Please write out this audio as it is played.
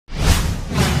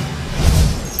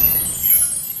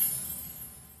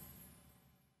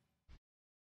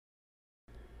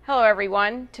Hello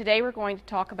everyone. Today we're going to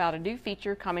talk about a new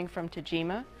feature coming from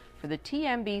TAJIMA for the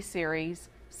TMB series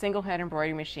single head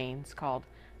embroidery machines called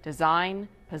Design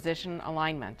Position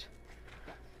Alignment.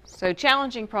 So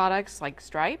challenging products like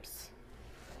stripes,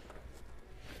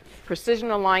 precision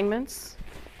alignments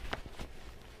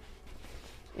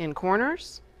in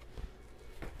corners,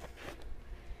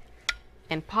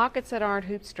 and pockets that aren't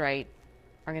hoop straight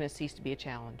are going to cease to be a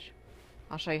challenge.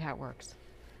 I'll show you how it works.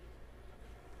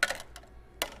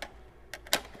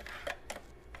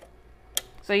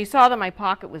 So you saw that my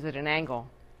pocket was at an angle.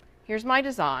 Here's my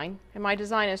design, and my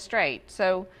design is straight.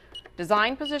 So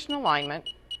design position alignment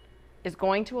is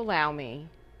going to allow me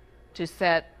to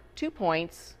set 2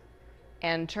 points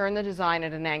and turn the design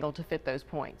at an angle to fit those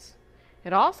points.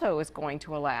 It also is going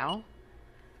to allow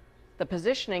the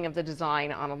positioning of the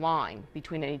design on a line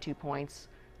between any 2 points,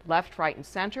 left, right, and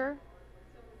center,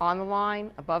 on the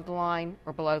line, above the line,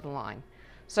 or below the line.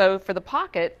 So for the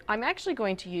pocket, I'm actually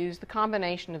going to use the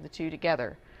combination of the two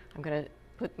together. I'm going to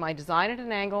put my design at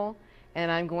an angle,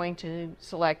 and I'm going to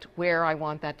select where I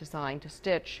want that design to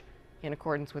stitch in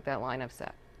accordance with that line I've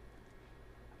set.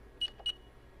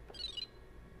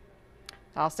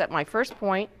 I'll set my first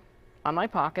point on my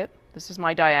pocket. This is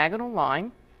my diagonal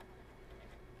line.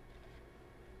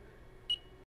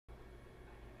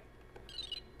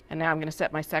 And now I'm going to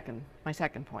set my second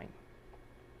point.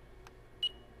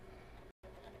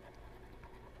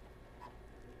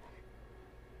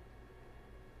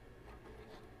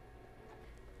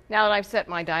 Now that I've set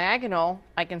my diagonal,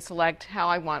 I can select how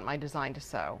I want my design to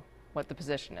sew, what the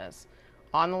position is.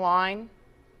 On the line,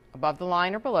 above the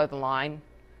line or below the line,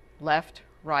 left,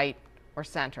 right, or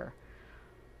center.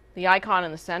 The icon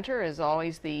in the center is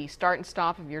always the start and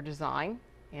stop of your design,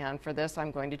 and for this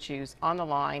I'm going to choose on the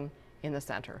line in the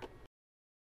center.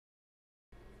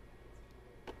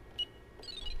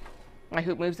 My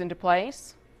hoop moves into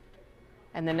place,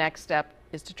 and the next step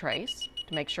is to trace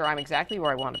to make sure I'm exactly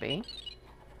where I want to be.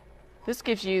 This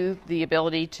gives you the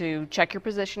ability to check your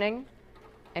positioning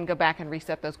and go back and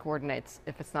reset those coordinates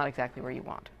if it's not exactly where you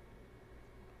want.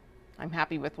 I'm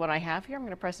happy with what I have here. I'm going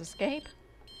to press escape,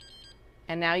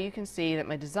 and now you can see that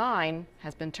my design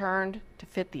has been turned to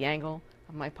fit the angle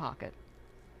of my pocket.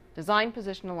 Design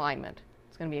position alignment.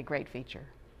 It's going to be a great feature.